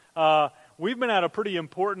We've been at a pretty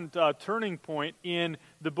important turning point in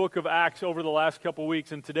the book of Acts over the last couple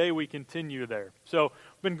weeks, and today we continue there. So,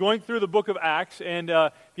 we've been going through the book of Acts, and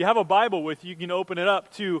if you have a Bible with you, you can open it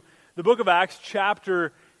up to the book of Acts,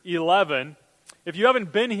 chapter 11. If you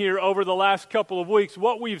haven't been here over the last couple of weeks,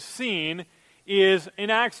 what we've seen is in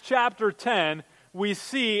Acts chapter 10, we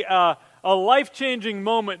see a life-changing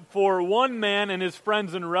moment for one man and his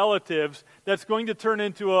friends and relatives that's going to turn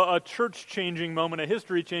into a church-changing moment, a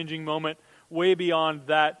history-changing moment way beyond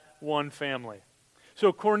that one family.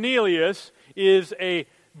 So Cornelius is a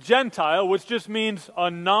Gentile, which just means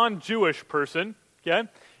a non-Jewish person, okay?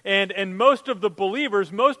 And most of the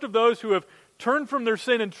believers, most of those who have turned from their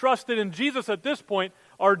sin and trusted in Jesus at this point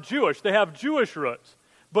are Jewish. They have Jewish roots.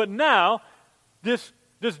 But now, this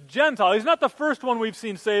Gentile, he's not the first one we've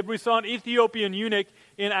seen saved. We saw an Ethiopian eunuch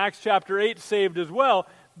in Acts chapter 8 saved as well.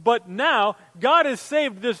 But now, God has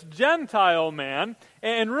saved this Gentile man,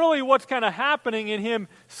 and really what's kind of happening in him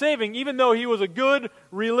saving, even though he was a good,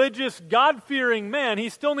 religious, God-fearing man, he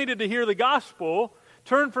still needed to hear the gospel,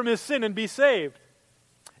 turn from his sin, and be saved.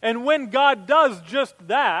 And when God does just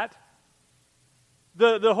that,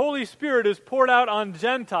 the Holy Spirit is poured out on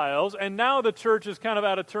Gentiles, and now the church is kind of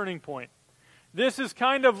at a turning point. This is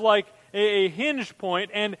kind of like a hinge point,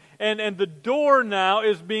 and the door now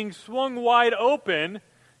is being swung wide open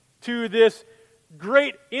to this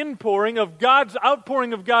great outpouring of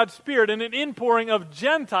God's Spirit and an inpouring of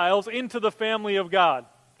Gentiles into the family of God.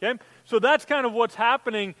 Okay? So that's kind of what's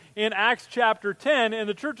happening in Acts chapter 10, and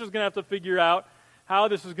the church is going to have to figure out how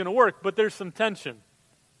this is going to work, but there's some tension.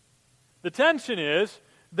 The tension is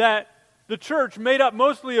that the church, made up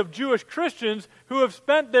mostly of Jewish Christians who have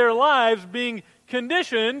spent their lives being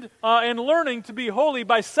conditioned and learning to be holy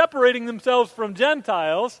by separating themselves from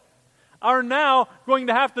Gentiles, are now going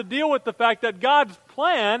to have to deal with the fact that God's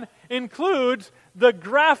plan includes the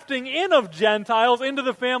grafting in of Gentiles into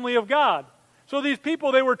the family of God. So these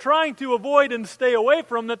people they were trying to avoid and stay away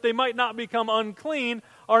from, that they might not become unclean,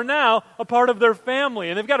 are now a part of their family.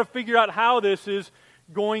 And they've got to figure out how this is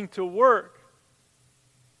going to work.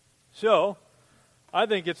 So, I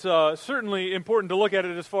think it's certainly important to look at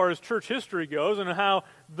it as far as church history goes and how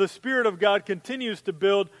the Spirit of God continues to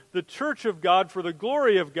build the church of God for the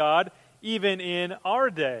glory of God even in our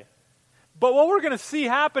day. But what we're going to see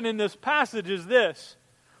happen in this passage is this.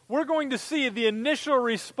 We're going to see the initial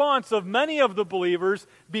response of many of the believers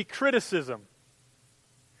be criticism.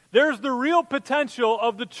 There's the real potential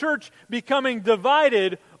of the church becoming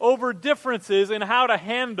divided over differences in how to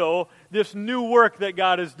handle this new work that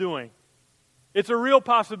God is doing. It's a real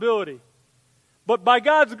possibility. But by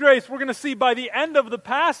God's grace, we're going to see by the end of the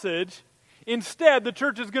passage, instead, the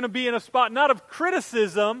church is going to be in a spot not of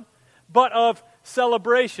criticism, but of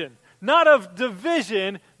celebration. Not of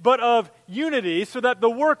division, but of unity, so that the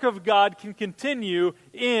work of God can continue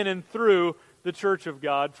in and through the church of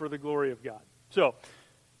God for the glory of God. So,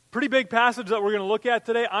 pretty big passage that we're going to look at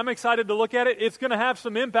today. I'm excited to look at it. It's going to have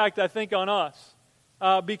some impact, I think, on us.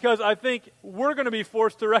 Because I think we're going to be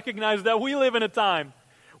forced to recognize that we live in a time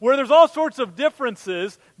where there's all sorts of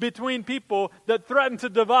differences between people that threaten to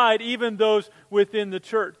divide even those within the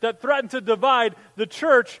church, that threaten to divide the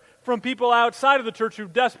church from people outside of the church who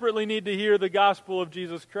desperately need to hear the gospel of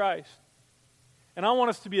Jesus Christ. And I want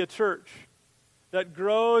us to be a church that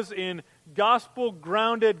grows in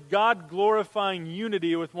gospel-grounded, God-glorifying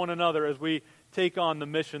unity with one another as we take on the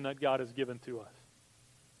mission that God has given to us.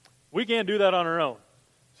 We can't do that on our own.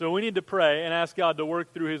 So we need to pray and ask God to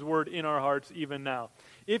work through His Word in our hearts even now.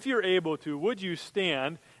 If you're able to, would you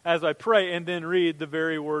stand as I pray and then read the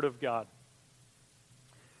very Word of God?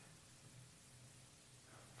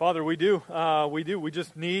 Father, we do. We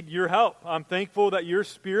just need your help. I'm thankful that your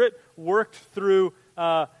Spirit worked through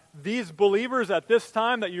these believers at this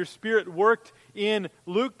time, that your Spirit worked in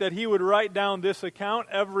Luke, that he would write down this account,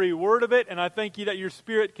 every word of it. And I thank you that your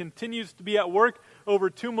Spirit continues to be at work over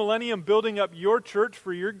 2 millennium, building up your church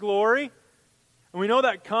for your glory. And we know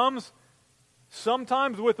that comes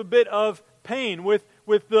sometimes with a bit of pain, with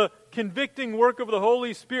the convicting work of the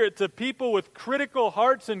Holy Spirit to people with critical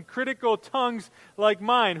hearts and critical tongues like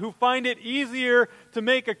mine, who find it easier to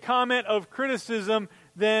make a comment of criticism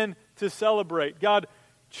than to celebrate. God,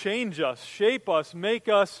 change us, shape us, make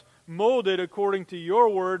us molded according to your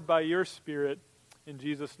word by your Spirit. In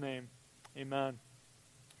Jesus' name, amen.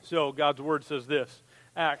 So, God's word says this,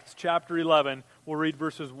 Acts chapter 11, we'll read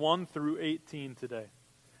verses 1 through 18 today.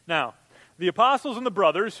 Now, the apostles and the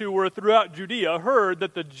brothers who were throughout Judea heard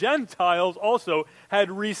that the Gentiles also had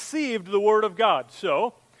received the word of God.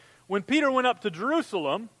 So, when Peter went up to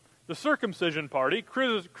Jerusalem, the circumcision party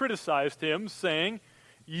criticized him, saying,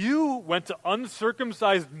 You went to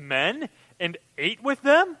uncircumcised men and ate with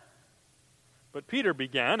them?" But Peter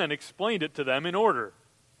began and explained it to them in order.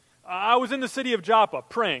 "I was in the city of Joppa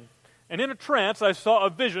praying, and in a trance I saw a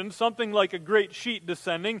vision, something like a great sheet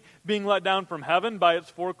descending, being let down from heaven by its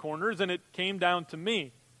four corners, and it came down to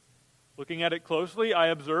me. Looking at it closely, I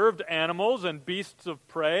observed animals and beasts of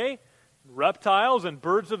prey, reptiles and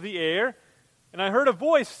birds of the air, and I heard a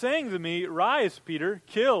voice saying to me, 'Rise, Peter,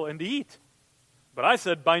 kill and eat.' But I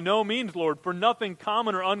said, 'By no means, Lord, for nothing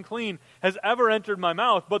common or unclean has ever entered my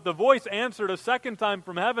mouth.' But the voice answered a second time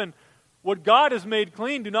from heaven, 'What God has made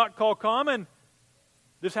clean, do not call common.'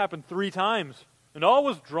 This happened 3 times, and all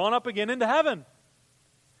was drawn up again into heaven.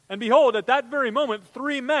 And behold, at that very moment,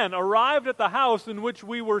 3 men arrived at the house in which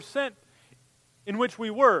we were sent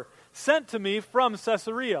to me from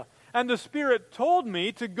Caesarea. And the Spirit told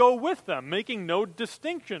me to go with them, making no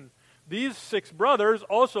distinction. These 6 brothers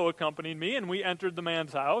also accompanied me, and we entered the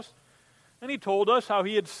man's house. And he told us how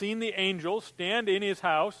he had seen the angel stand in his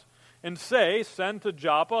house and say, 'Send to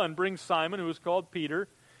Joppa and bring Simon, who is called Peter.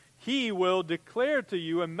 He will declare to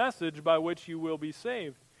you a message by which you will be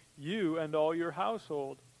saved, you and all your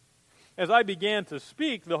household.' As I began to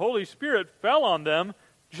speak, the Holy Spirit fell on them,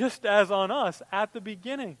 just as on us at the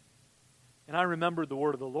beginning. And I remembered the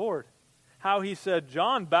word of the Lord, how he said,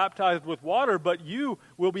 'John baptized with water, but you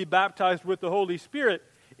will be baptized with the Holy Spirit.'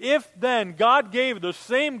 If then God gave the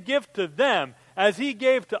same gift to them as he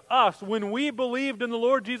gave to us when we believed in the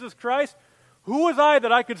Lord Jesus Christ, who was I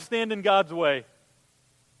that I could stand in God's way?"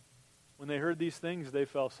 When they heard these things, they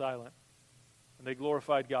fell silent, and they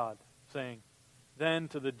glorified God, saying, "Then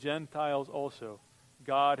to the Gentiles also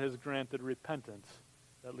God has granted repentance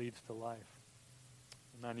that leads to life."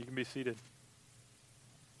 Amen. You can be seated.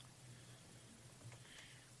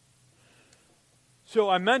 So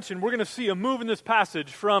I mentioned we're going to see a move in this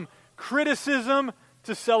passage from criticism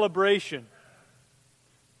to celebration.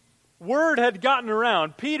 Word had gotten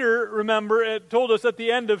around. Peter, remember, it told us at the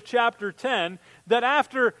end of chapter 10 that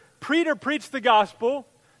after Peter preached the gospel,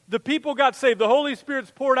 the people got saved. The Holy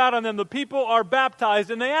Spirit's poured out on them. The people are baptized.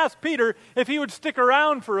 And they asked Peter if he would stick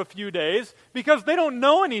around for a few days because they don't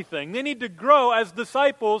know anything. They need to grow as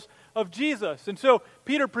disciples of Jesus. And so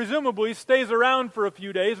Peter presumably stays around for a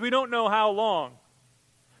few days. We don't know how long.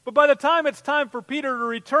 But by the time it's time for Peter to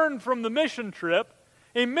return from the mission trip,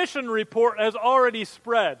 a mission report has already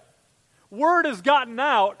spread. Word has gotten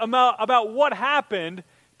out about what happened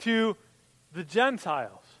to the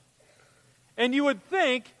Gentiles. And you would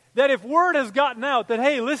think that if word has gotten out that,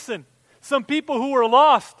 hey, listen, some people who were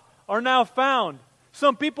lost are now found.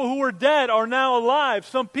 Some people who were dead are now alive.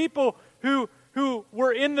 Some people who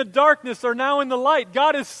were in the darkness are now in the light.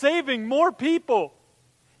 God is saving more people.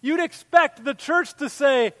 You'd expect the church to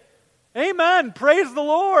say, "Amen, praise the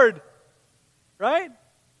Lord," right?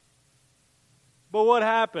 But what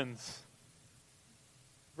happens?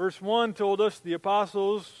 Verse 1 told us the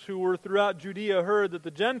apostles who were throughout Judea heard that the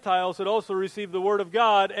Gentiles had also received the word of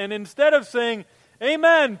God, and instead of saying,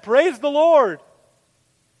 "Amen, praise the Lord,"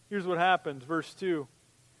 here's what happens, verse 2.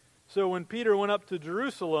 So when Peter went up to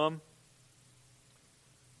Jerusalem,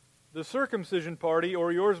 the circumcision party,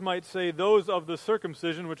 or yours might say those of the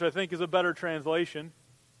circumcision, which I think is a better translation,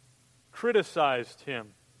 criticized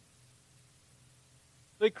him.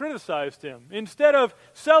 They criticized him. Instead of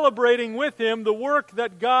celebrating with him the work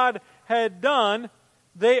that God had done,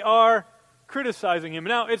 they are criticizing him.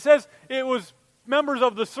 Now, it says it was members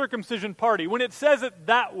of the circumcision party. When it says it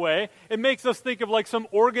that way, it makes us think of like some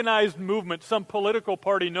organized movement, some political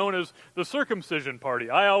party known as the circumcision party.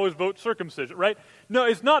 I always vote circumcision, right? No,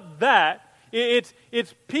 it's not that. It's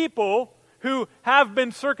people who have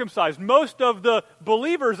been circumcised. Most of the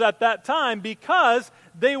believers at that time, because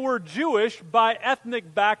they were Jewish by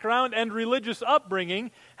ethnic background and religious upbringing,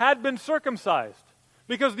 had been circumcised.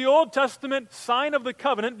 Because the Old Testament sign of the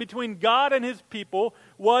covenant between God and his people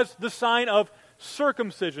was the sign of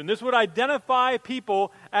circumcision. This would identify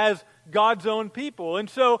people as God's own people. And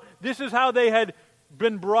so this is how they had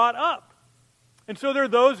been brought up. And so there are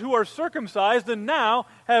those who are circumcised and now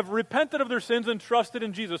have repented of their sins and trusted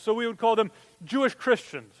in Jesus. So we would call them Jewish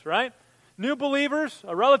Christians, right? New believers,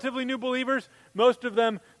 relatively new believers, most of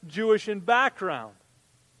them Jewish in background.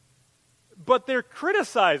 But they're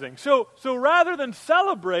criticizing. So rather than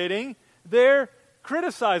celebrating, they're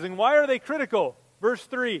criticizing. Why are they critical? Verse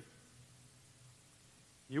 3.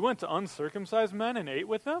 You went to uncircumcised men and ate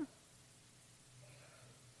with them?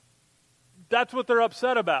 That's what they're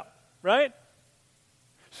upset about, right?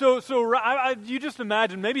 So you just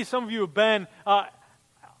imagine, maybe some of you have been,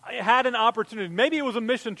 had an opportunity. Maybe it was a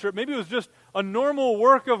mission trip. Maybe it was just a normal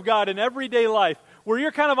work of God in everyday life where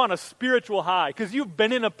you're kind of on a spiritual high because you've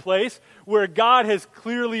been in a place where God has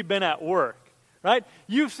clearly been at work, right?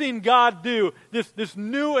 You've seen God do this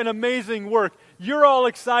new and amazing work. You're all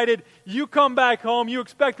excited. You come back home. You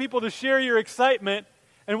expect people to share your excitement.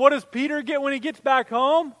 And what does Peter get when he gets back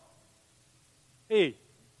home? Hey,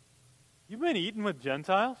 you've been eating with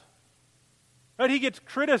Gentiles? Right? He gets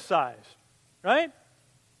criticized, right?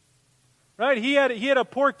 Right? He had a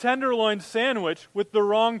pork tenderloin sandwich with the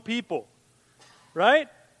wrong people, right?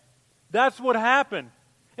 That's what happened.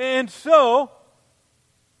 And so,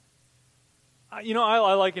 I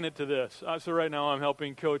liken it to this. So right now I'm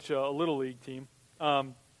helping coach a Little League team.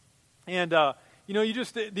 The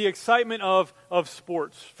excitement of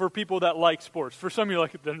sports for people that like sports. For some of you,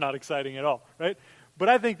 they're not exciting at all, right? But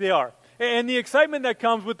I think they are. And the excitement that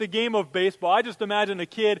comes with the game of baseball, I just imagine a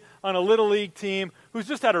kid on a Little League team who's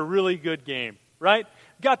just had a really good game, right?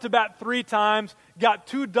 Got to bat 3 times, got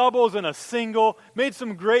 2 doubles and a single, made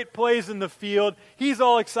some great plays in the field. He's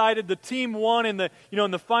all excited. The team won in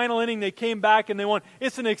the final inning. They came back and they won.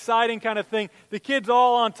 It's an exciting kind of thing. The kid's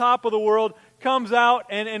all on top of the world, comes out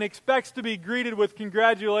and expects to be greeted with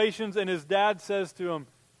congratulations, and his dad says to him,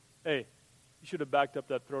 hey, you should have backed up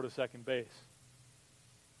that throw to second base.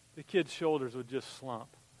 The kid's shoulders would just slump.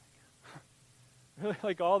 Really?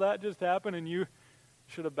 Like all that just happened and you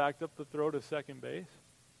should have backed up the throw to second base?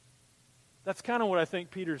 That's kind of what I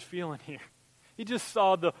think Peter's feeling here. He just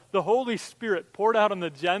saw the Holy Spirit poured out on the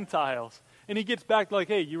Gentiles. And he gets back like,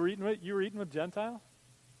 hey, you were eating with Gentiles?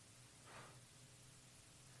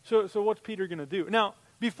 So what's Peter going to do? Now,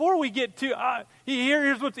 before we get to,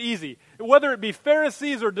 here's what's easy. Whether it be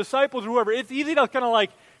Pharisees or disciples or whoever, it's easy to kind of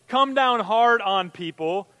come down hard on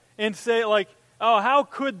people and say oh, how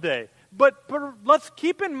could they? But let's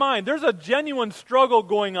keep in mind, there's a genuine struggle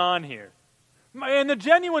going on here. And the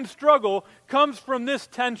genuine struggle comes from this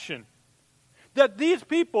tension. That these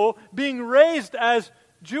people, being raised as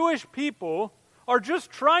Jewish people, are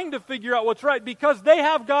just trying to figure out what's right because they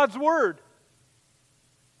have God's Word.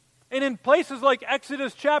 And in places like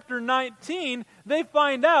Exodus chapter 19, they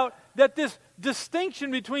find out that this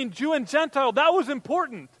distinction between Jew and Gentile, that was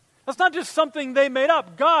important. That's not just something they made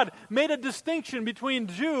up. God made a distinction between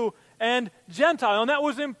Jew and Gentile, and that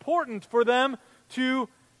was important for them to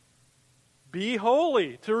be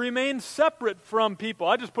holy, to remain separate from people.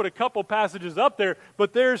 I just put a couple passages up there,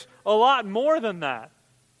 but there's a lot more than that.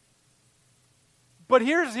 But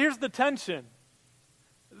here's the tension.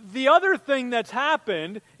 The other thing that's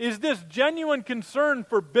happened is this genuine concern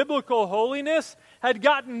for biblical holiness had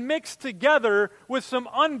gotten mixed together with some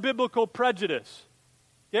unbiblical prejudice.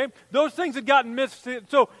 Okay? Those things had gotten mixed.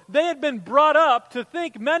 So they had been brought up to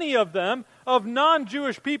think, many of them, of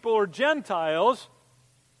non-Jewish people or Gentiles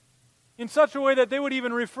in such a way that they would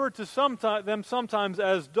even refer to them sometimes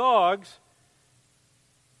as dogs,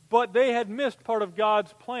 but they had missed part of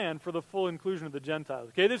God's plan for the full inclusion of the Gentiles.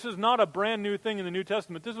 Okay, this is not a brand new thing in the New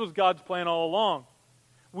Testament. This was God's plan all along.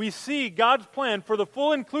 We see God's plan for the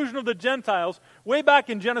full inclusion of the Gentiles way back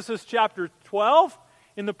in Genesis chapter 12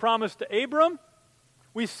 in the promise to Abram.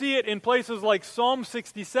 We see it in places like Psalm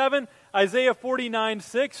 67, Isaiah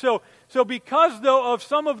 49:6. So because, though, of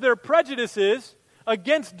some of their prejudices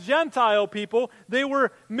against Gentile people, they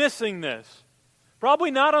were missing this.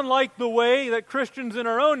 Probably not unlike the way that Christians in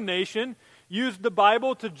our own nation used the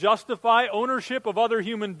Bible to justify ownership of other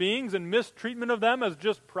human beings and mistreatment of them as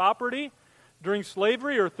just property during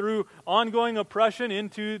slavery or through ongoing oppression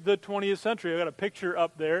into the 20th century. I've got a picture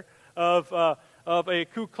up there of a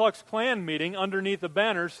Ku Klux Klan meeting underneath a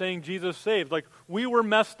banner saying Jesus saved. We were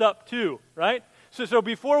messed up too, right? So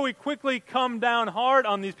before we quickly come down hard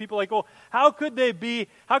on these people, how could they be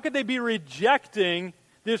rejecting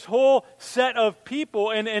this whole set of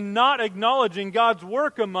people and not acknowledging God's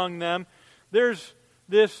work among them? There's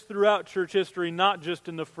this throughout church history, not just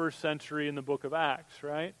in the first century in the book of Acts,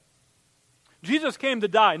 right? Jesus came to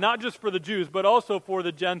die, not just for the Jews, but also for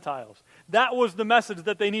the Gentiles. That was the message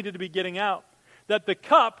that they needed to be getting out. That the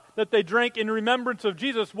cup that they drank in remembrance of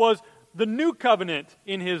Jesus was the new covenant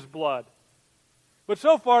in His blood. But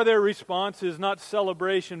so far their response is not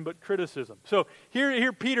celebration, but criticism. So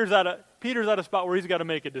here Peter's at a spot where he's got to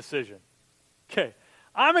make a decision. Okay,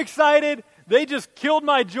 I'm excited. They just killed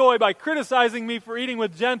my joy by criticizing me for eating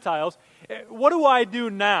with Gentiles. What do I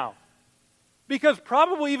do now? Because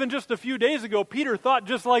probably even just a few days ago, Peter thought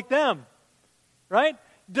just like them, right?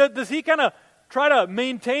 Does he kind of try to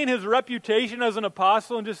maintain his reputation as an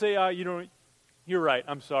apostle and just say, you're right,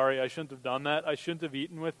 I'm sorry, I shouldn't have done that. I shouldn't have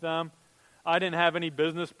eaten with them. I didn't have any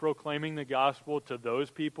business proclaiming the gospel to those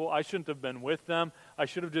people. I shouldn't have been with them. I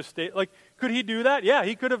should have just stayed. Could he do that? Yeah,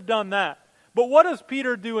 he could have done that. But what does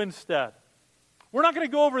Peter do instead? We're not going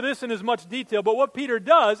to go over this in as much detail, but what Peter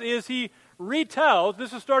does is he retells,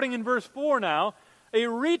 this is starting in verse 4 now, a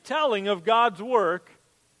retelling of God's work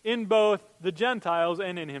in both the Gentiles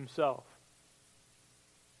and in himself.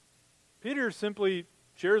 Peter simply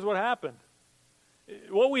shares what happened.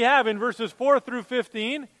 What we have in verses 4 through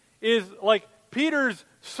 15 is like Peter's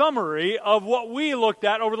summary of what we looked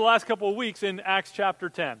at over the last couple of weeks in Acts chapter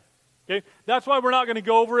 10. Okay? That's why we're not going to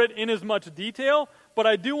go over it in as much detail, but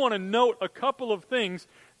I do want to note a couple of things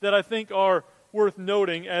that I think are worth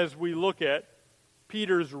noting as we look at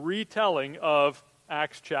Peter's retelling of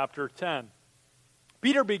Acts chapter 10.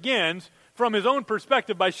 Peter begins from his own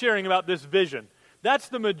perspective by sharing about this vision. That's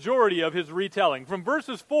the majority of his retelling. From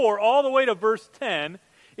verses 4 all the way to verse 10,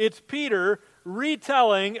 it's Peter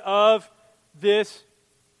retelling of this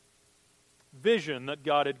vision that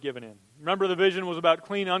God had given him. Remember, the vision was about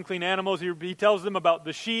clean, unclean animals. He tells them about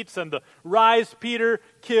the sheets and the rise, Peter,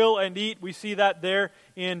 kill and eat. We see that there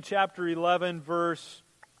in chapter 11, verse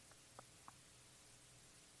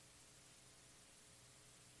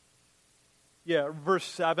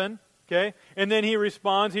 7. Okay? And then he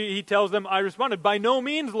responds, he tells them, I responded, by no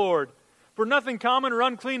means, Lord, for nothing common or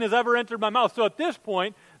unclean has ever entered my mouth. So at this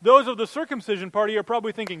point, those of the circumcision party are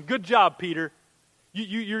probably thinking, good job, Peter.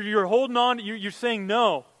 You're holding on, you're saying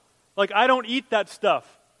no. Like, I don't eat that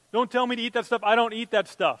stuff. Don't tell me to eat that stuff. I don't eat that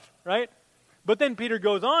stuff, right? But then Peter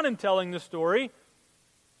goes on in telling the story.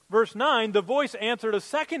 Verse 9, the voice answered a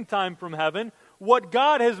second time from heaven, what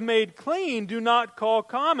God has made clean, do not call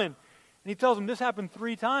common. And he tells them this happened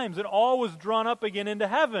 3 times, and all was drawn up again into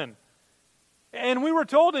heaven. And we were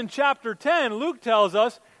told in chapter 10, Luke tells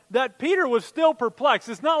us, that Peter was still perplexed.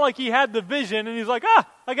 It's not like he had the vision, and he's like,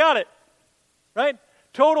 I got it, right?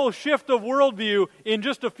 Total shift of worldview in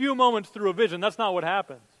just a few moments through a vision. That's not what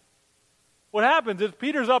happens. What happens is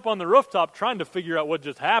Peter's up on the rooftop trying to figure out what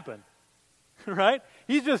just happened, right?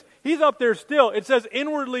 He's up there still. It says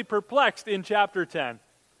inwardly perplexed in chapter 10.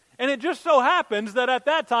 And it just so happens that at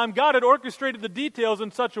that time, God had orchestrated the details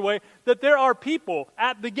in such a way that there are people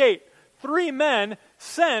at the gate, 3 men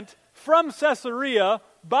sent from Caesarea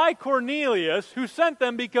by Cornelius, who sent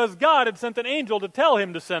them because God had sent an angel to tell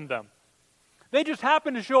him to send them. They just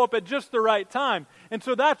happened to show up at just the right time. And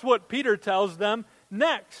so that's what Peter tells them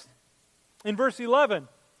next. In verse 11,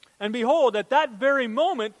 and behold, at that very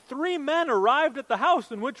moment, 3 men arrived at the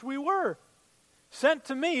house in which we were, sent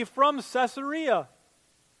to me from Caesarea.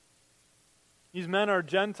 These men are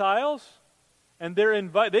Gentiles, and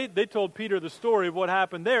they told Peter the story of what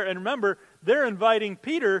happened there. And remember, they're inviting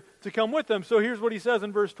Peter to come with them. So here's what he says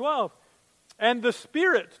in verse 12. And the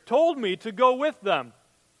Spirit told me to go with them,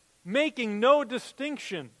 making no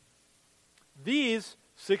distinction. These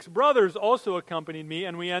 6 brothers also accompanied me,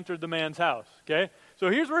 and we entered the man's house. Okay? So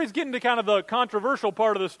here's where he's getting to kind of the controversial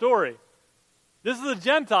part of the story. This is a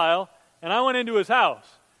Gentile, and I went into his house.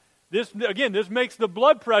 This makes the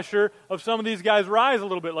blood pressure of some of these guys rise a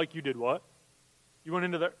little bit. Like, you did what? You went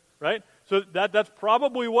into there, right? So that's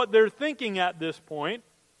probably what they're thinking at this point.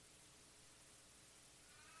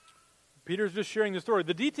 Peter's just sharing the story.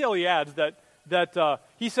 The detail he adds that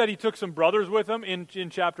he said he took some brothers with him in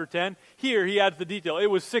chapter 10. Here he adds the detail. It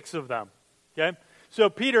was 6 of them. Okay? So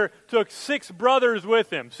Peter took 6 brothers with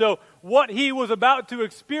him. So what he was about to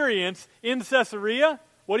experience in Caesarea,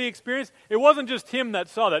 what he experienced, it wasn't just him that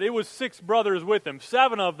saw that. It was 6 brothers with him.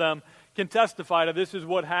 7 of them can testify to this is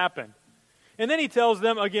what happened. And then he tells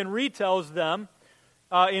them, again, retells them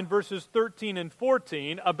in verses 13 and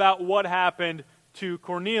 14 about what happened to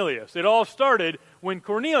Cornelius. It all started when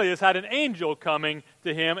Cornelius had an angel coming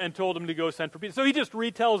to him and told him to go send for Peter. So he just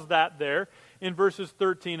retells that there in verses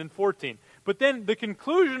 13 and 14. But then the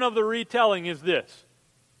conclusion of the retelling is this.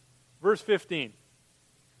 Verse 15.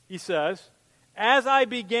 He says, as I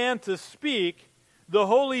began to speak, the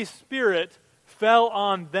Holy Spirit fell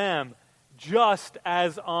on them, just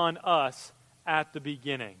as on us at the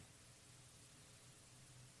beginning.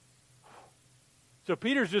 So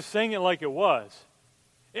Peter's just saying it like it was.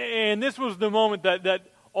 And this was the moment that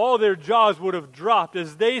all their jaws would have dropped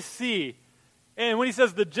as they see. And when he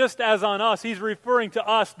says the just as on us, he's referring to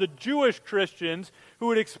us, the Jewish Christians who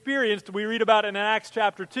had experienced, we read about it in Acts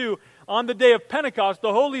chapter 2, on the day of Pentecost,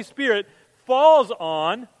 the Holy Spirit falls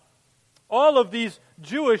on all of these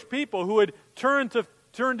Jewish people who had turned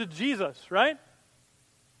to Jesus, right?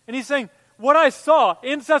 And he's saying, what I saw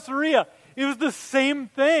in Caesarea, it was the same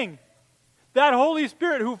thing. That Holy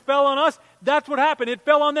Spirit who fell on us, that's what happened. It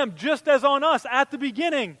fell on them just as on us at the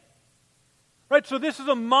beginning. Right? So this is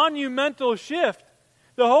a monumental shift.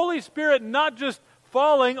 The Holy Spirit not just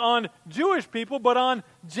falling on Jewish people, but on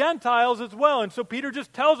Gentiles as well. And so Peter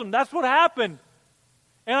just tells them that's what happened.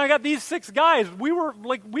 And I got these 6 guys.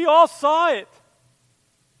 We all saw it.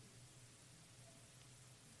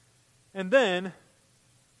 And then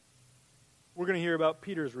we're going to hear about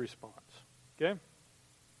Peter's response. Okay?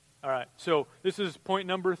 All right. So this is point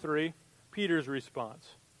number 3, Peter's response.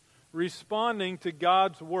 Responding to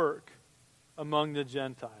God's work among the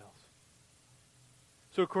Gentiles.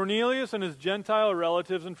 So Cornelius and his Gentile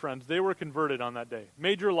relatives and friends, they were converted on that day.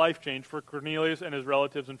 Major life change for Cornelius and his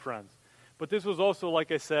relatives and friends. But this was also,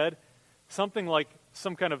 like I said, something like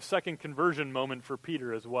some kind of second conversion moment for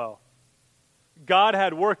Peter as well. God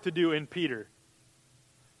had work to do in Peter.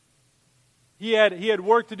 He had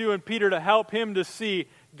work to do in Peter to help him to see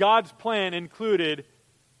God's plan included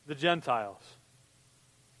the Gentiles.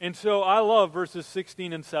 And so I love verses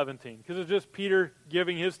 16 and 17 because it's just Peter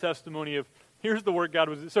giving his testimony of here's the work God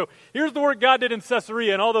was. So here's the work God did in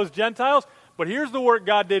Caesarea and all those Gentiles, but here's the work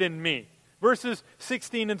God did in me. Verses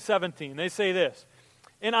 16 and 17, they say this,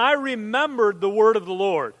 and I remembered the word of the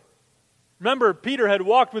Lord. Remember, Peter had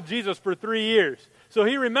walked with Jesus for 3 years. So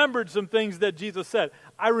he remembered some things that Jesus said.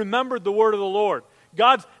 I remembered the word of the Lord.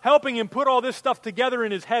 God's helping him put all this stuff together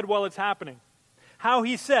in his head while it's happening. How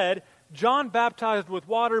he said, John baptized with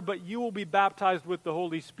water, but you will be baptized with the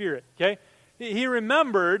Holy Spirit. Okay? He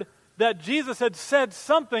remembered that Jesus had said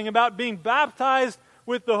something about being baptized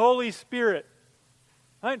with the Holy Spirit.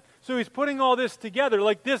 Right? So he's putting all this together.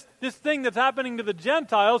 Like this thing that's happening to the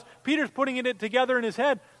Gentiles, Peter's putting it together in his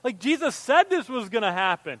head. Like Jesus said this was going to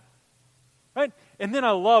happen. Right? And then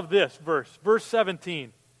I love this verse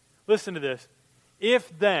 17. Listen to this.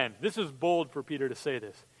 If then, this is bold for Peter to say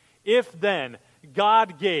this, if then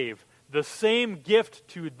God gave the same gift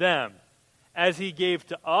to them as he gave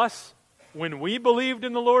to us when we believed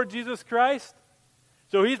in the Lord Jesus Christ.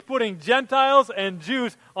 So he's putting Gentiles and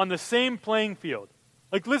Jews on the same playing field.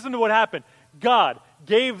 Like, listen to what happened. God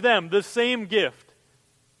gave them the same gift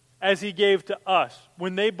as he gave to us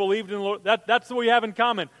when they believed in the Lord. That's what we have in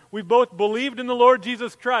common. We both believed in the Lord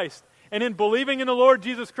Jesus Christ. And in believing in the Lord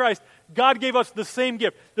Jesus Christ, God gave us the same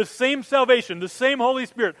gift, the same salvation, the same Holy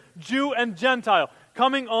Spirit, Jew and Gentile,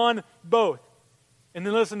 coming on both. And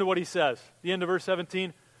then listen to what he says. The end of verse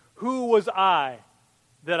 17. Who was I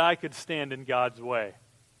that I could stand in God's way?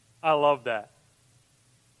 I love that.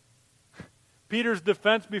 Peter's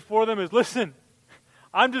defense before them is, listen,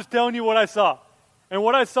 I'm just telling you what I saw. And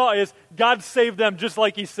what I saw is God saved them just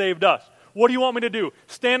like he saved us. What do you want me to do?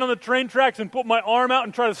 Stand on the train tracks and put my arm out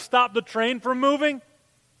and try to stop the train from moving?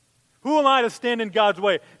 Who am I to stand in God's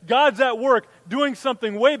way? God's at work doing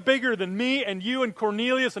something way bigger than me and you and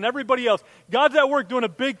Cornelius and everybody else. God's at work doing a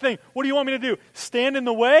big thing. What do you want me to do? Stand in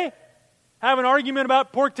the way? Have an argument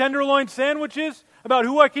about pork tenderloin sandwiches? About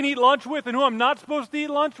who I can eat lunch with and who I'm not supposed to eat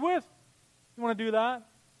lunch with? You want to do that?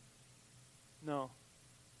 No.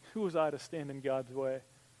 Who was I to stand in God's way?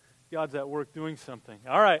 God's at work doing something.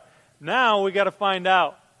 All right, now we got to find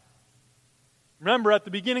out. Remember, at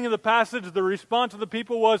the beginning of the passage, the response of the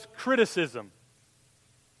people was criticism.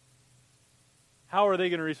 How are they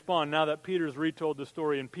going to respond now that Peter's retold the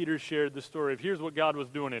story and Peter shared the story of here's what God was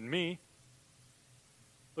doing in me?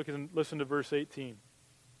 Listen to verse 18.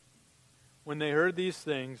 When they heard these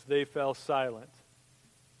things, they fell silent,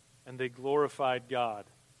 and they glorified God,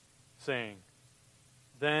 saying,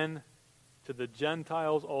 then to the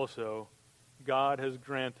Gentiles also God has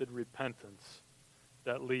granted repentance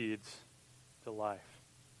that leads to life.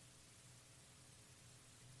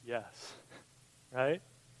 Yes. Right?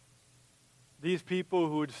 These people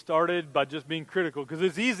who had started by just being critical, because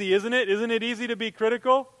it's easy, isn't it? Isn't it easy to be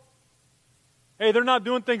critical? Hey, they're not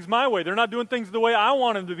doing things my way. They're not doing things the way I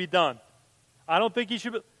want them to be done. I don't think you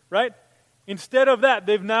should be, right? Instead of that,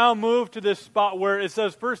 they've now moved to this spot where it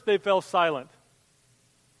says first they fell silent.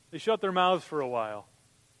 They shut their mouths for a while.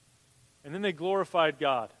 And then they glorified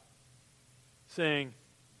God, saying,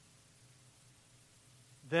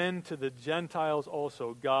 then to the Gentiles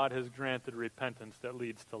also God has granted repentance that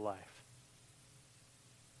leads to life.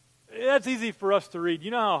 That's easy for us to read.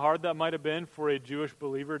 You know how hard that might have been for a Jewish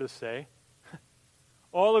believer to say?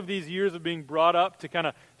 All of these years of being brought up to kind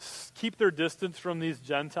of keep their distance from these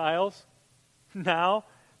Gentiles. Now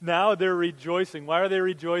they're rejoicing. Why are they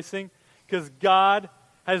rejoicing? Because God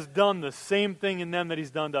has done the same thing in them that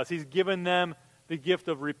he's done to us. He's given them the gift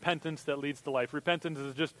of repentance that leads to life. Repentance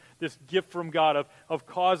is just this gift from God of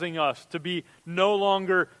causing us to be no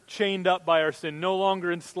longer chained up by our sin, no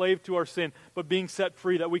longer enslaved to our sin, but being set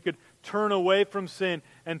free, that we could turn away from sin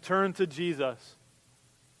and turn to Jesus.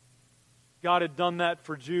 God had done that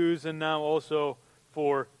for Jews and now also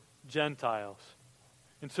for Gentiles.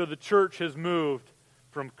 And so the church has moved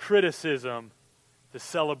from criticism to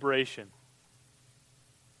celebration.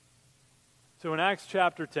 So in Acts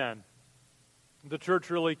chapter 10, the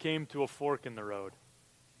church really came to a fork in the road.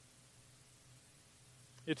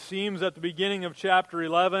 It seems at the beginning of chapter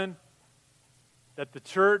 11 that the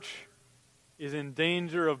church is in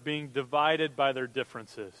danger of being divided by their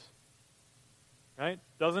differences. Right?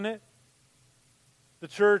 Doesn't it? The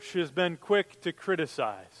church has been quick to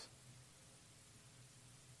criticize.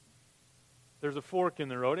 There's a fork in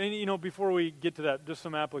the road. And, before we get to that, just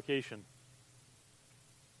some application.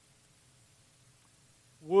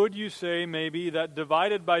 Would you say maybe that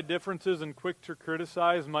divided by differences and quick to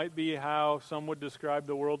criticize might be how some would describe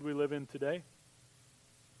the world we live in today?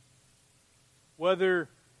 Whether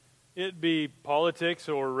it be politics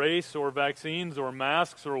or race or vaccines or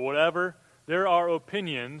masks or whatever, there are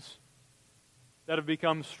opinions that have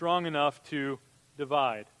become strong enough to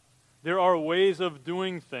divide. There are ways of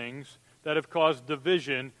doing things that have caused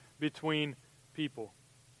division between people.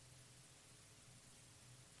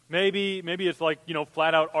 Maybe it's like,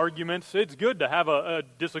 flat out arguments. It's good to have a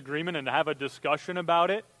disagreement and to have a discussion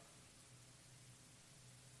about it.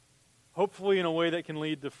 Hopefully in a way that can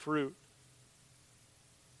lead to fruit.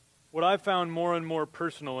 What I've found more and more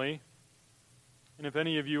personally, and if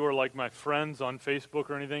any of you are like my friends on Facebook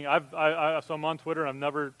or anything, so I'm on Twitter and I've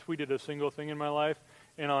never tweeted a single thing in my life.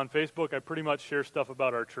 And on Facebook I pretty much share stuff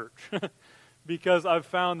about our church. Because I've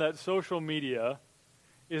found that social media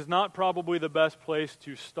is not probably the best place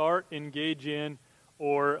to start, engage in,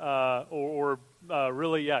 or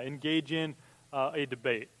engage in a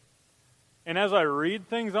debate. And as I read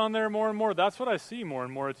things on there more and more, that's what I see more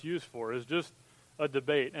and more it's used for, is just a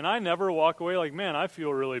debate. And I never walk away like, man, I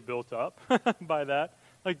feel really built up by that.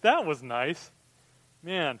 Like, that was nice.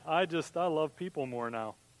 Man, I love people more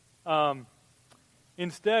now.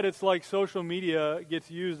 Instead, it's like social media gets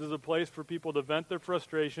used as a place for people to vent their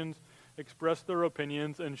frustrations, express their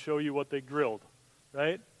opinions, and show you what they grilled,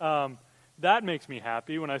 right? That makes me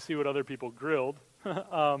happy when I see what other people grilled.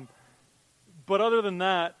 But other than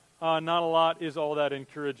that, not a lot is all that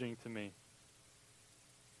encouraging to me.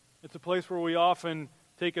 It's a place where we often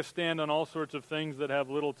take a stand on all sorts of things that have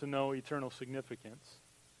little to no eternal significance.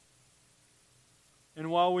 And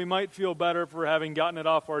while we might feel better for having gotten it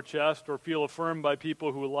off our chest or feel affirmed by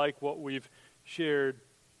people who like what we've shared,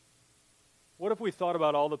 what if we thought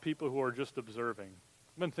about all the people who are just observing?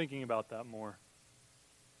 I've been thinking about that more.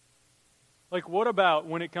 Like, what about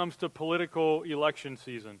when it comes to political election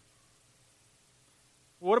season?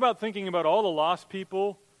 What about thinking about all the lost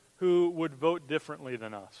people who would vote differently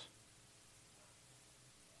than us?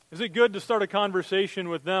 Is it good to start a conversation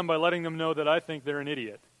with them by letting them know that I think they're an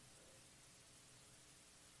idiot?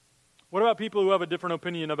 What about people who have a different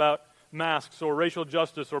opinion about masks or racial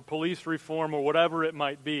justice or police reform or whatever it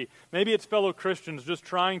might be? Maybe it's fellow Christians just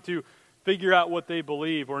trying to figure out what they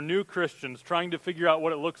believe, or new Christians trying to figure out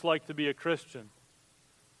what it looks like to be a Christian.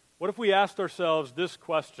 What if we asked ourselves this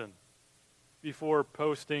question before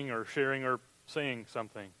posting or sharing or saying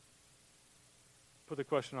something? Put the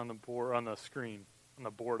question on the board, on the screen, on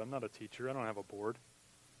the board. I'm not a teacher. I don't have a board.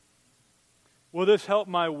 Will this help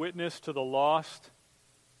my witness to the lost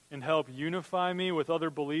and help unify me with other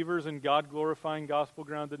believers in God-glorifying,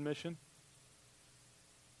 gospel-grounded mission?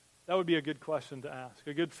 That would be a good question to ask,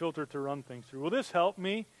 a good filter to run things through. Will this help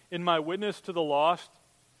me in my witness to the lost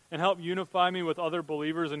and help unify me with other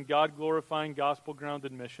believers in God-glorifying,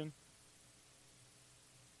 gospel-grounded mission?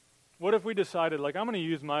 What if we decided, I'm going to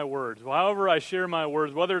use my words, however I share my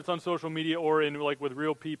words, whether it's on social media or in with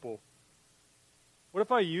real people. What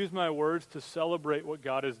if I use my words to celebrate what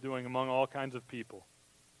God is doing among all kinds of people,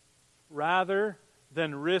 rather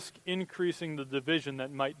than risk increasing the division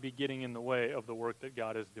that might be getting in the way of the work that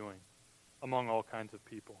God is doing among all kinds of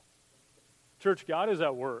people? Church, God is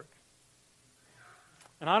at work.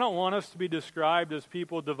 And I don't want us to be described as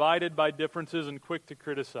people divided by differences and quick to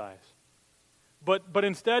criticize. But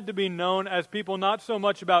instead to be known as people not so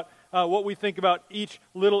much about what we think about each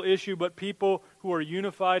little issue, but people who are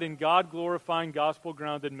unified in God-glorifying,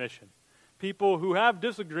 gospel-grounded mission. People who have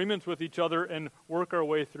disagreements with each other and work our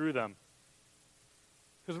way through them.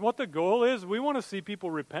 Because what the goal is, we want to see people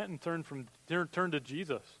repent and turn to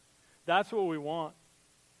Jesus. That's what we want.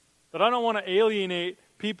 But I don't want to alienate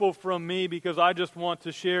people from me because I just want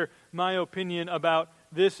to share my opinion about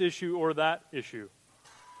this issue or that issue.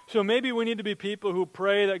 So maybe we need to be people who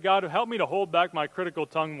pray that God help me to hold back my critical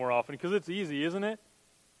tongue more often, because it's easy, isn't it?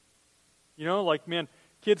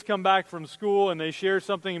 Kids come back from school and they share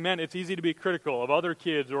something, and it's easy to be critical of other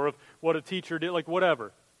kids or of what a teacher did,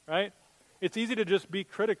 whatever, right? It's easy to just be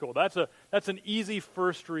critical. That's an easy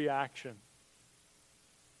first reaction.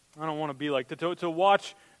 I don't want to be like to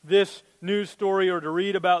watch this news story or to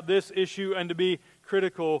read about this issue and to be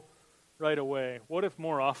critical. right away? What if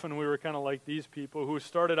more often we were kind of like these people who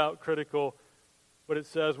started out critical, but it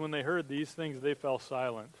says when they heard these things, they fell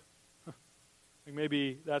silent? Like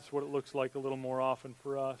maybe that's what it looks like a little more often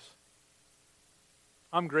for us.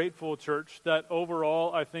 I'm grateful, church, that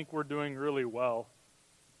overall I think we're doing really well.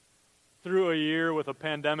 Through a year with a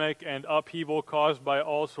pandemic and upheaval caused by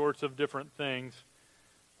all sorts of different things,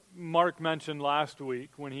 Mark mentioned last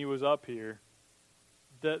week when he was up here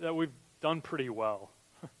that we've done pretty well.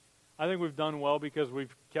 I think we've done well because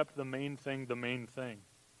we've kept the main thing the main thing.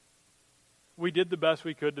 We did the best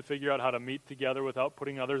we could to figure out how to meet together without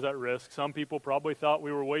putting others at risk. Some people probably thought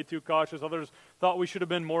we were way too cautious. Others thought we should have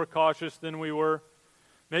been more cautious than we were.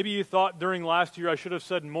 Maybe you thought during last year I should have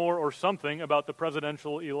said more or something about the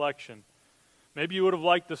presidential election. Maybe you would have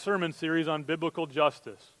liked the sermon series on biblical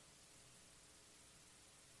justice.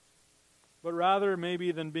 But rather,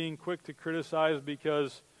 maybe than being quick to criticize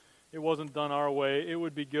because it wasn't done our way, it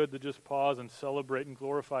would be good to just pause and celebrate and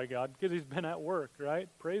glorify God because He's been at work, right?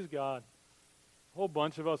 Praise God. A whole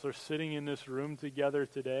bunch of us are sitting in this room together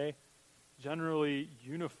today, generally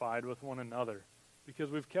unified with one another because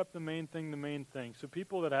we've kept the main thing the main thing. So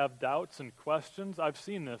people that have doubts and questions, I've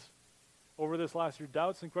seen this over this last year,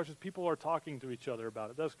 doubts and questions, people are talking to each other about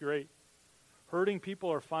it. That's great. Hurting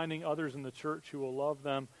people are finding others in the church who will love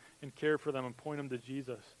them and care for them and point them to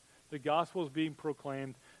Jesus. The gospel is being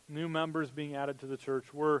proclaimed, new members being added to the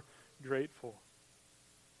church. We're grateful.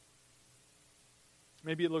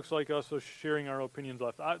 Maybe it looks like us sharing our opinions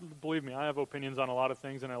left. Believe me, I have opinions on a lot of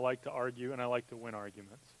things, and I like to argue, and I like to win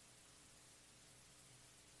arguments.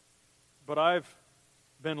 But I've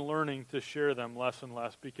been learning to share them less and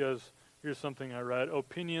less because here's something I read.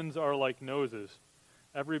 Opinions are like noses.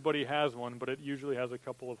 Everybody has one, but it usually has a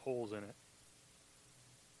couple of holes in it.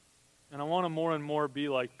 And I want to more and more be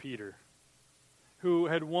like Peter, who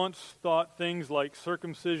had once thought things like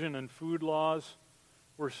circumcision and food laws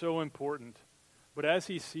were so important. But as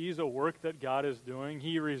he sees a work that God is doing,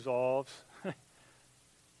 he resolves,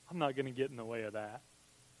 I'm not going to get in the way of that.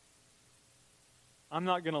 I'm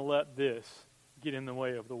not going to let this get in the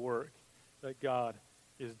way of the work that God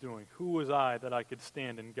is doing. Who was I that I could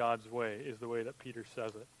stand in God's way, is the way that Peter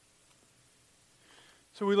says it.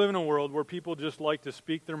 So we live in a world where people just like to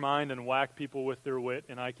speak their mind and whack people with their wit,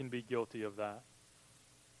 and I can be guilty of that.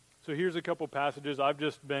 So here's a couple passages I've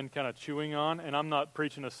just been kind of chewing on, and I'm not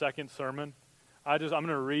preaching a second sermon. I'm going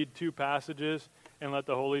to read two passages and let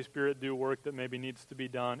the Holy Spirit do work that maybe needs to be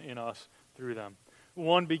done in us through them.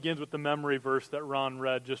 One begins with the memory verse that Ron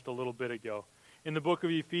read just a little bit ago. In the book of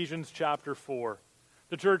Ephesians chapter 4,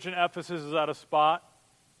 the church in Ephesus is at a spot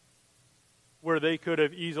where they could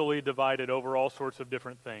have easily divided over all sorts of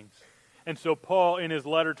different things. And so Paul, in his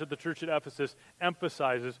letter to the church at Ephesus,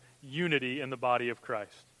 emphasizes unity in the body of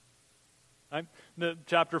Christ. Right? The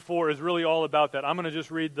chapter 4 is really all about that. I'm going to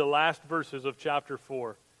just read the last verses of chapter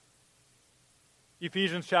 4.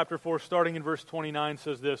 Ephesians chapter 4, starting in verse 29,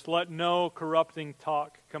 says this, "Let no corrupting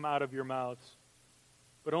talk come out of your mouths,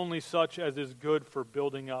 but only such as is good for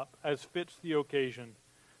building up, as fits the occasion,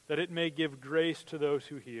 that it may give grace to those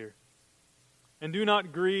who hear. And do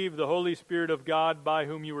not grieve the Holy Spirit of God, by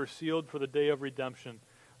whom you were sealed for the day of redemption.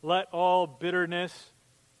 Let all bitterness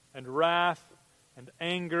and wrath and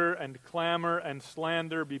anger and clamor and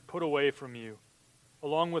slander be put away from you,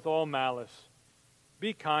 along with all malice.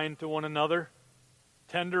 Be kind to one another,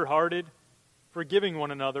 tender-hearted, forgiving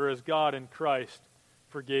one another as God in Christ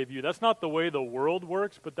forgave you." That's not the way the world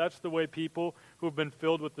works, but that's the way people who have been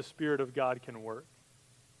filled with the Spirit of God can work.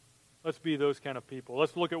 Let's be those kind of people.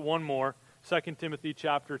 Let's look at one more, 2 Timothy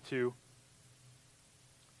chapter 2.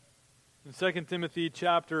 In 2 Timothy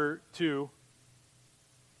chapter 2,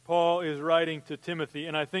 Paul is writing to Timothy,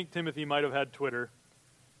 and I think Timothy might have had Twitter,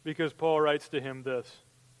 because Paul writes to him this.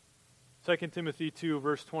 2 Timothy 2,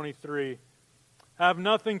 verse 23. "Have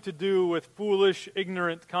nothing to do with foolish,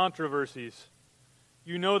 ignorant controversies.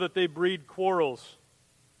 You know that they breed quarrels.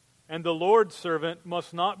 And the Lord's servant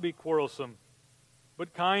must not be quarrelsome,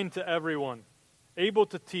 but kind to everyone, able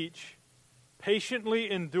to teach, patiently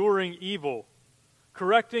enduring evil,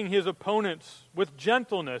 correcting his opponents with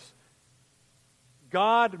gentleness.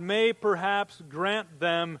 God may perhaps grant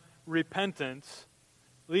them repentance,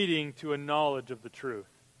 leading to a knowledge of the truth."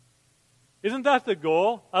 Isn't that the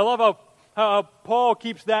goal? I love how Paul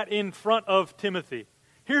keeps that in front of Timothy.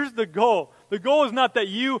 Here's the goal. The goal is not that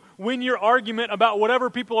you win your argument about whatever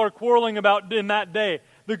people are quarreling about in that day.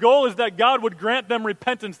 The goal is that God would grant them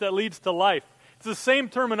repentance that leads to life. It's the same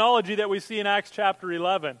terminology that we see in Acts chapter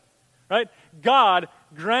 11, right? God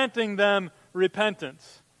granting them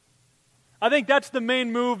repentance. I think that's the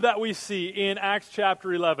main move that we see in Acts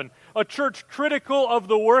chapter 11. A church critical of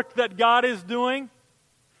the work that God is doing,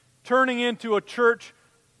 turning into a church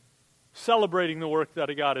celebrating the work that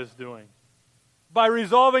God is doing. By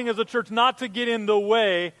resolving as a church not to get in the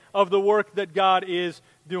way of the work that God is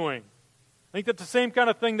doing. I think that's the same kind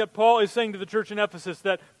of thing that Paul is saying to the church in Ephesus,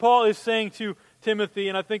 that Paul is saying to Timothy,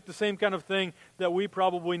 and I think the same kind of thing that we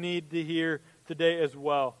probably need to hear today as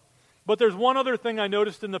well. But there's one other thing I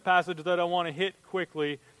noticed in the passage that I want to hit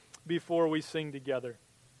quickly before we sing together.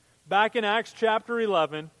 Back in Acts chapter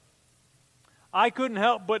 11, I couldn't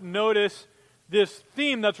help but notice this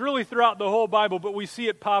theme that's really throughout the whole Bible, but we see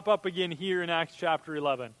it pop up again here in Acts chapter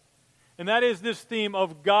 11. And that is this theme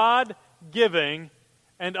of God giving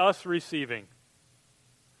and us receiving.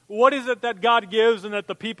 What is it that God gives and that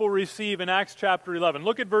the people receive in Acts chapter 11?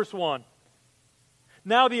 Look at verse 1.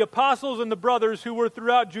 Now the apostles and the brothers who were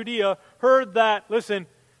throughout Judea heard that, listen,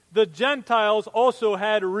 the Gentiles also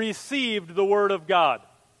had received the word of God.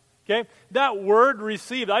 Okay? That word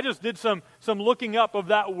received, I just did some looking up of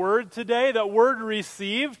that word today. That word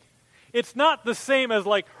received, it's not the same as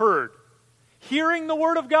like heard. Hearing the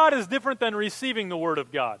word of God is different than receiving the word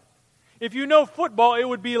of God. If you know football, it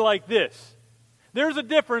would be like this. There's a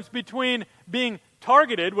difference between being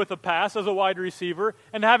targeted with a pass as a wide receiver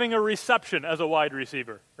and having a reception as a wide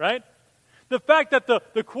receiver, right? The fact that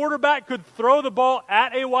the quarterback could throw the ball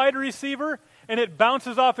at a wide receiver and it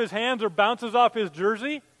bounces off his hands or bounces off his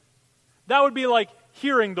jersey, that would be like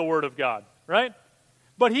hearing the word of God, right?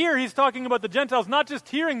 But here he's talking about the Gentiles not just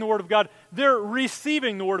hearing the word of God, they're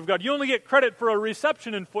receiving the word of God. You only get credit for a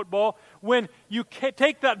reception in football when you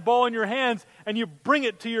take that ball in your hands and you bring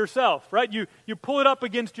it to yourself, right? You pull it up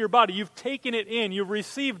against your body. You've taken it in. You've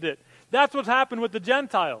received it. That's what's happened with the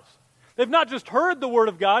Gentiles. They've not just heard the word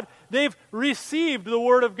of God, they've received the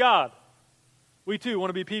word of God. We too want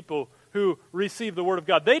to be people who receive the word of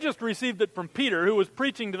God. They just received it from Peter, who was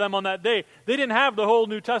preaching to them on that day. They didn't have the whole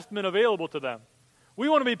New Testament available to them. We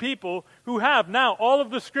want to be people who have now all of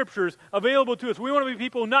the scriptures available to us. We want to be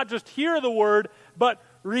people who not just hear the word, but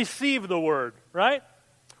receive the word, right?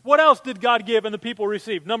 What else did God give and the people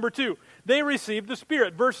receive? Number 2, they received the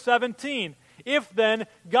Spirit. Verse 17, if then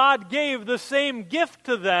God gave the same gift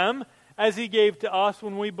to them as he gave to us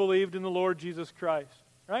when we believed in the Lord Jesus Christ,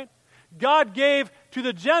 right? God gave to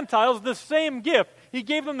the Gentiles the same gift. He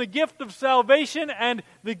gave them the gift of salvation and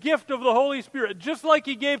the gift of the Holy Spirit. Just like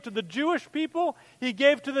he gave to the Jewish people, he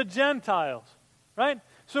gave to the Gentiles, right?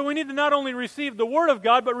 So we need to not only receive the Word of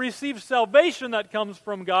God, but receive salvation that comes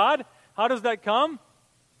from God. How does that come?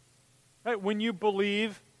 Right? When you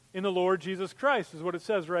believe in the Lord Jesus Christ, is what it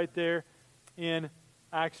says right there in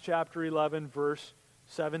Acts chapter 11, verse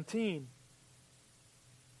 17.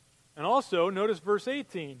 And also, notice verse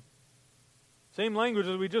 18. Same language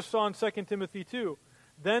as we just saw in 2 Timothy 2.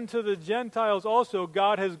 Then to the Gentiles also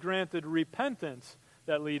God has granted repentance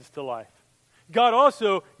that leads to life. God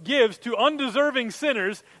also gives to undeserving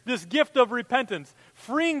sinners this gift of repentance,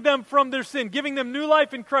 freeing them from their sin, giving them new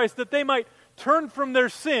life in Christ that they might turn from their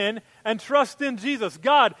sin and trust in Jesus.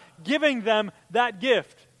 God giving them that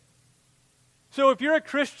gift. So if you're a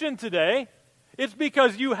Christian today, it's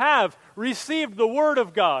because you have received the Word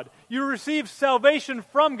of God. You received salvation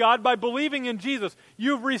from God by believing in Jesus.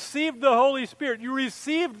 You've received the Holy Spirit. You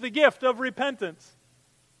received the gift of repentance.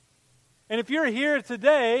 And if you're here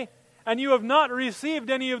today and you have not received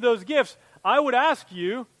any of those gifts, I would ask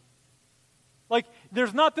you, like,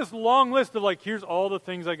 there's not this long list of, like, here's all the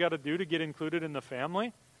things I got to do to get included in the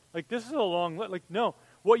family. Like, this is a long list. Like, no.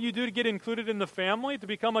 What you do to get included in the family, to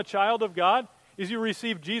become a child of God, is you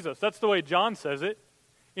receive Jesus. That's the way John says it.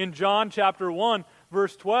 In John chapter 1,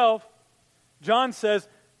 verse 12, John says,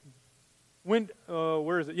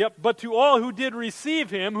 where is it? Yep. But to all who did receive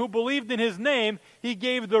him, who believed in his name, he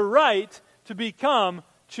gave the right to become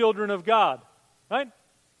children of God. Right?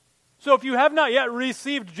 So if you have not yet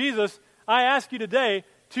received Jesus, I ask you today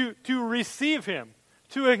to receive him,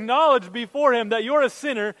 to acknowledge before him that you're a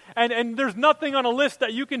sinner, and there's nothing on a list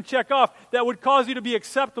that you can check off that would cause you to be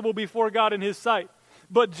acceptable before God in his sight.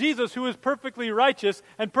 But Jesus, who is perfectly righteous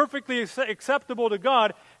and perfectly acceptable to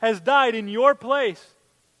God, has died in your place,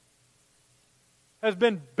 has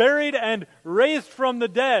been buried and raised from the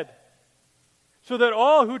dead, so that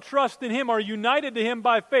all who trust in him are united to him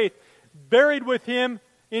by faith, buried with him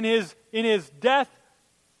in his death,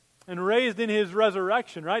 and raised in his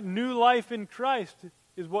resurrection, right? New life in Christ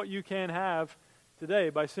is what you can have today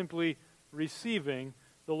by simply receiving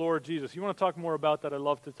the Lord Jesus. You want to talk more about that? I'd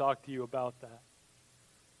love to talk to you about that.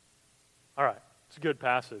 All right, it's a good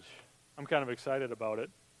passage. I'm kind of excited about it.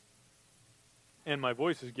 And my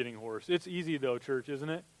voice is getting hoarse. It's easy though, church, isn't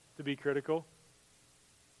it? to be critical.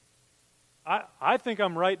 I think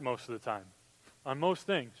I'm right most of the time on most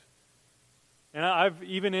things. And I've,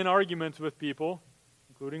 even in arguments with people,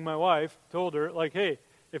 including my wife, told her, like, hey,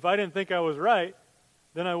 if I didn't think I was right,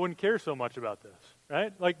 then I wouldn't care so much about this,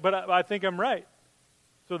 right? Like, but I think I'm right.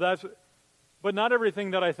 So but not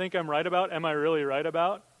everything that I think I'm right about, am I really right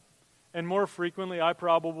about? And more frequently, I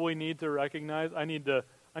probably need to recognize, I need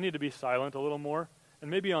to be silent a little more. And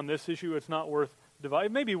maybe on this issue, it's not worth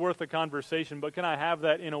it may be worth a conversation, but can I have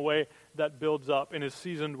that in a way that builds up and is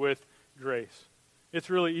seasoned with grace? It's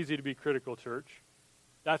really easy to be critical, church.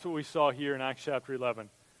 That's what we saw here in Acts chapter 11.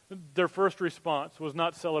 Their first response was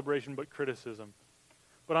not celebration, but criticism.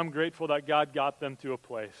 But I'm grateful that God got them to a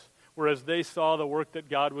place where, as they saw the work that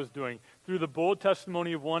God was doing, through the bold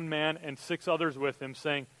testimony of one man and 6 others with him,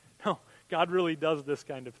 saying, no, God really does this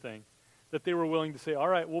kind of thing, that they were willing to say, all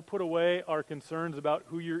right, we'll put away our concerns about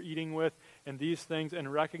who you're eating with and these things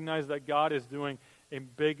and recognize that God is doing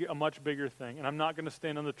a much bigger thing. And I'm not going to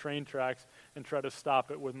stand on the train tracks and try to stop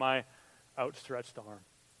it with my outstretched arm.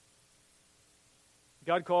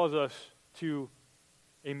 God calls us to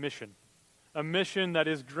a mission that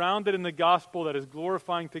is grounded in the gospel, that is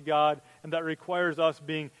glorifying to God, and that requires us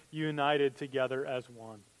being united together as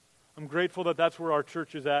one. I'm grateful that that's where our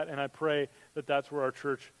church is at, and I pray that that's where our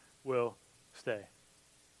church will stay.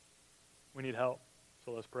 We need help,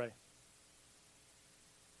 so let's pray.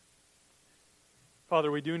 Father,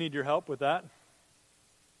 we do need your help with that.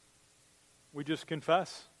 We just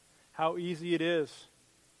confess how easy it is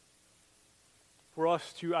for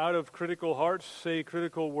us to, out of critical hearts, say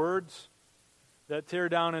critical words that tear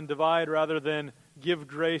down and divide rather than give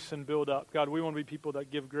grace and build up. God, we want to be people that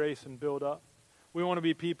give grace and build up. We want to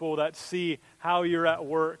be people that see how you're at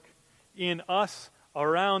work in us,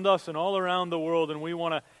 around us, and all around the world, and we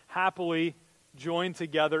want to happily join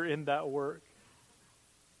together in that work.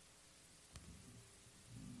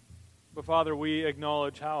 But Father, we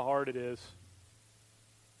acknowledge how hard it is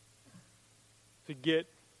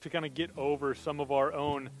to kind of get over some of our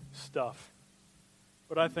own stuff.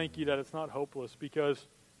 But I thank you that it's not hopeless, because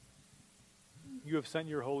you have sent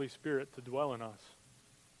your Holy Spirit to dwell in us.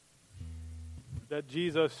 That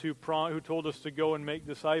Jesus, who told us to go and make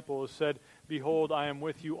disciples, said, behold, I am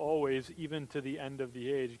with you always, even to the end of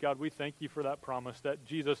the age. God, we thank you for that promise, that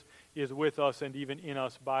Jesus is with us and even in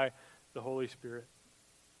us by the Holy Spirit.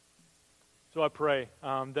 So I pray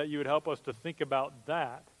that you would help us to think about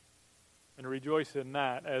that and rejoice in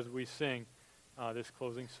that as we sing this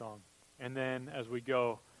closing song, and then as we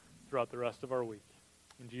go throughout the rest of our week.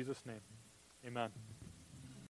 In Jesus' name, amen.